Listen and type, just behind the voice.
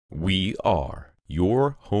We are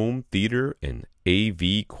your home theater and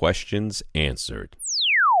AV questions answered.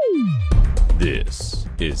 This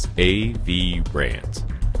is AVRant.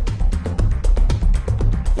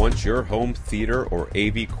 Want your home theater or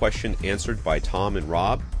AV question answered by Tom and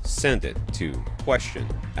Rob? Send it to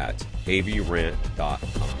question@avrant.com.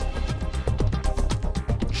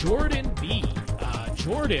 Jordan B.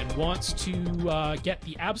 Jordan wants to get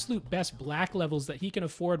the absolute best black levels that he can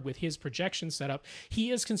afford with his projection setup. He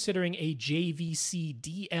is considering a JVC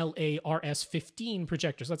DLA RS15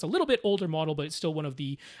 projector. So that's a little bit older model, but it's still one of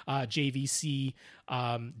the JVC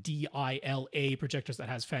DILA projectors that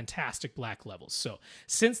has fantastic black levels. So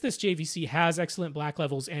since this JVC has excellent black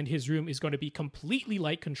levels and his room is going to be completely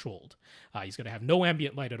light controlled, he's going to have no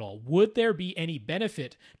ambient light at all, would there be any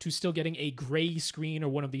benefit to still getting a gray screen or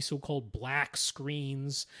one of these so-called black screens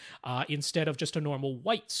instead of just a normal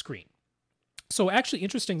white screen? So actually,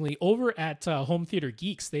 interestingly, over at Home Theater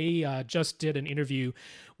Geeks, they just did an interview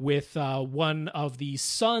with one of the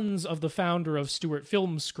sons of the founder of Stewart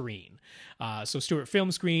Film Screen. So Stewart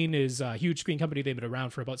Film Screen is a huge screen company. They've been around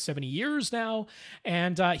for about 70 years now.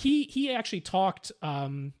 And he actually talked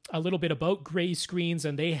a little bit about gray screens,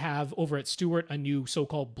 and they have over at Stewart a new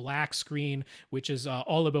so-called black screen, which is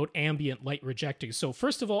all about ambient light rejecting. So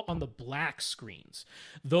first of all, on the black screens,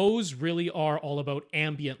 those really are all about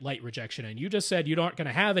ambient light rejection. And you just said you aren't going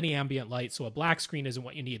to have any ambient light, so a black screen isn't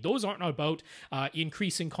what you need. Those aren't about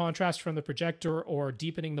increasing contrast from the projector or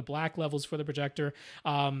deepening the black levels for the projector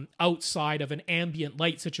outside of an ambient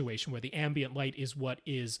light situation where the ambient light is what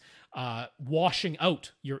is washing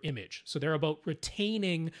out your image. So they're about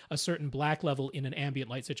retaining a certain black level in an ambient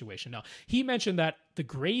light situation. Now, he mentioned that the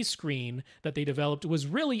gray screen that they developed was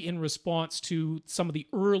really in response to some of the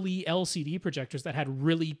early LCD projectors that had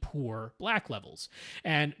really poor black levels.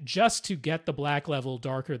 And just to get the black level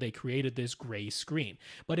darker, they created this gray screen.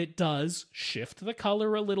 But it does shift the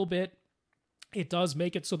color a little bit. It does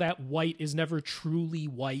make it so that white is never truly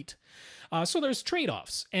white. So there's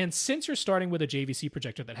trade-offs. And since you're starting with a JVC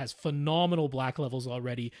projector that has phenomenal black levels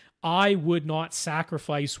already, I would not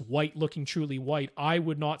sacrifice white looking truly white. I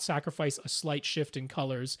would not sacrifice a slight shift in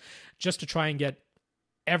colors just to try and get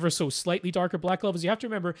ever so slightly darker black levels. You have to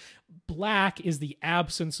remember, black is the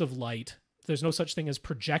absence of light. There's no such thing as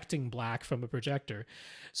projecting black from a projector.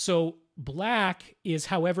 So black is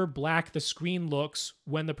however black the screen looks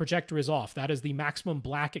when the projector is off. That is the maximum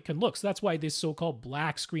black it can look. So that's why this so-called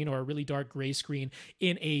black screen or a really dark gray screen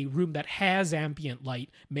in a room that has ambient light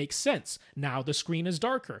makes sense. Now the screen is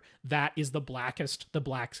darker. That is the blackest the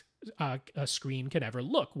black a screen can ever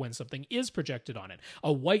look when something is projected on it.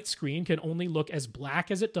 A white screen can only look as black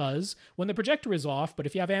as it does when the projector is off, but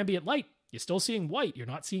if you have ambient light, you're still seeing white, you're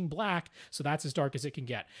not seeing black, so that's as dark as it can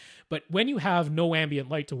get. But when you have no ambient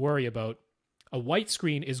light to worry about, a white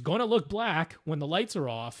screen is going to look black when the lights are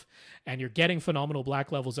off, and you're getting phenomenal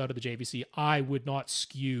black levels out of the JVC. I would not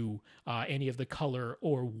skew any of the color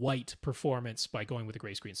or white performance by going with a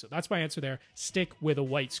gray screen. So that's my answer there. Stick with a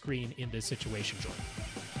white screen in this situation, Jordan.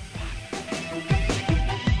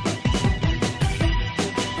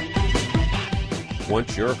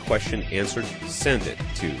 Want your question answered? Send it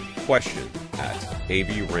to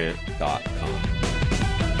question@avrant.com.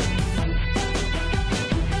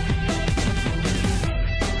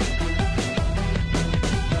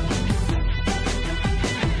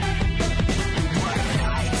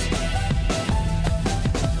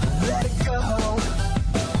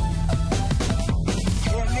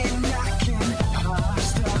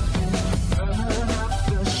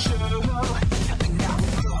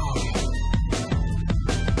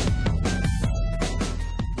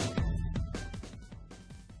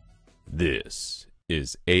 This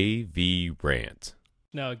is AVRant.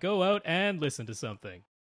 Now go out and listen to something.